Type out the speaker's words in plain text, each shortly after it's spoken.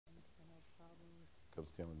Come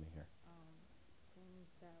stand with me here. Things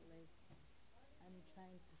that, like, I'm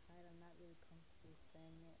trying to hide. I'm not really comfortable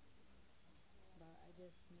saying it, but I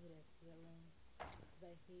just need a healing because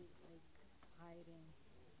I hate, like, hiding.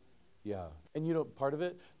 Yeah. And you know, part of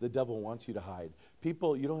it, the devil wants you to hide.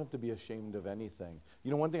 People, you don't have to be ashamed of anything. You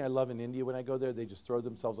know, one thing I love in India when I go there, they just throw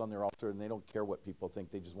themselves on their altar and they don't care what people think.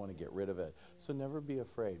 They just want to get rid of it. Yeah. So never be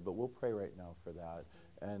afraid. But we'll pray right now for that.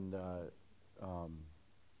 And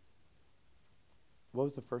what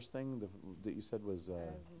was the first thing that you said was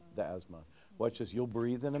the asthma? Watch this. You'll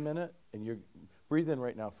breathe in a minute, and you're breathe in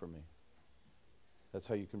right now for me. That's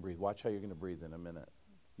how you can breathe. Watch how you're going to breathe in a minute.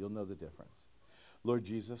 You'll know the difference. Lord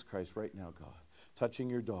Jesus Christ, right now, God, touching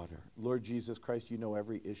your daughter. Lord Jesus Christ, you know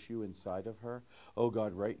every issue inside of her. Oh,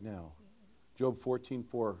 God, right now. Job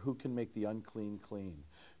 14:4, who can make the unclean clean?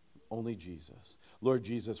 Only Jesus. Lord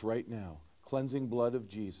Jesus, right now, cleansing blood of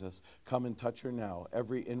Jesus, come and touch her now.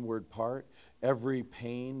 Every inward part, every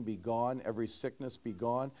pain be gone, every sickness be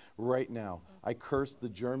gone. Right now, I curse the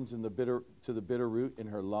germs in the bitter root in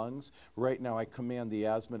her lungs. Right now, I command the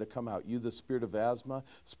asthma to come out. You, the spirit of asthma,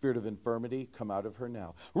 spirit of infirmity, come out of her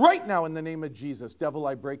now. Right now, in the name of Jesus, devil,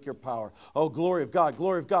 I break your power. Oh, glory of God,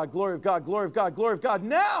 glory of God, glory of God, glory of God, glory of God.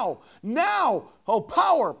 Now, now. Oh,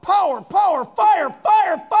 power, power, power, fire,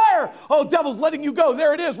 fire, fire. Oh, devil's letting you go.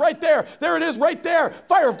 There it is, right there. There it is, right there.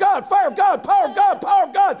 Fire of God, power of God, power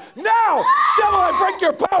of God. Now, devil, I break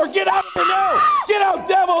your power. Get out of here now. Get out,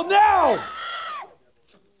 devil, now.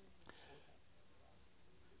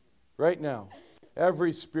 Right now,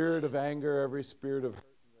 every spirit of anger, every spirit of hurt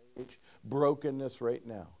and rage, brokenness right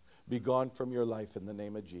now, be gone from your life in the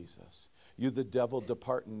name of Jesus. You, the devil,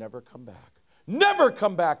 depart and never come back. Never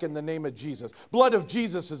come back in the name of Jesus. Blood of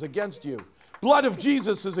Jesus is against you. Blood of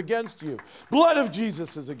Jesus is against you. Blood of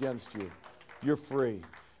Jesus is against you. You're free.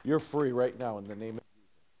 You're free right now in the name of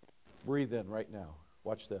Jesus. Breathe in right now.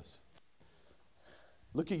 Watch this.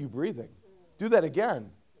 Look at you breathing. Do that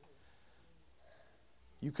again.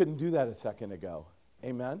 You couldn't do that a second ago.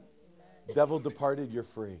 Amen? Devil departed, you're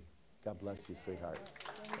free. God bless you, sweetheart.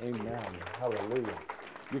 Amen. Hallelujah.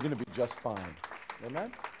 You're going to be just fine.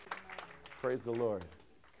 Amen? Praise the Lord.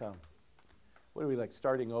 Come. What are we, like,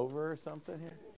 starting over or something here?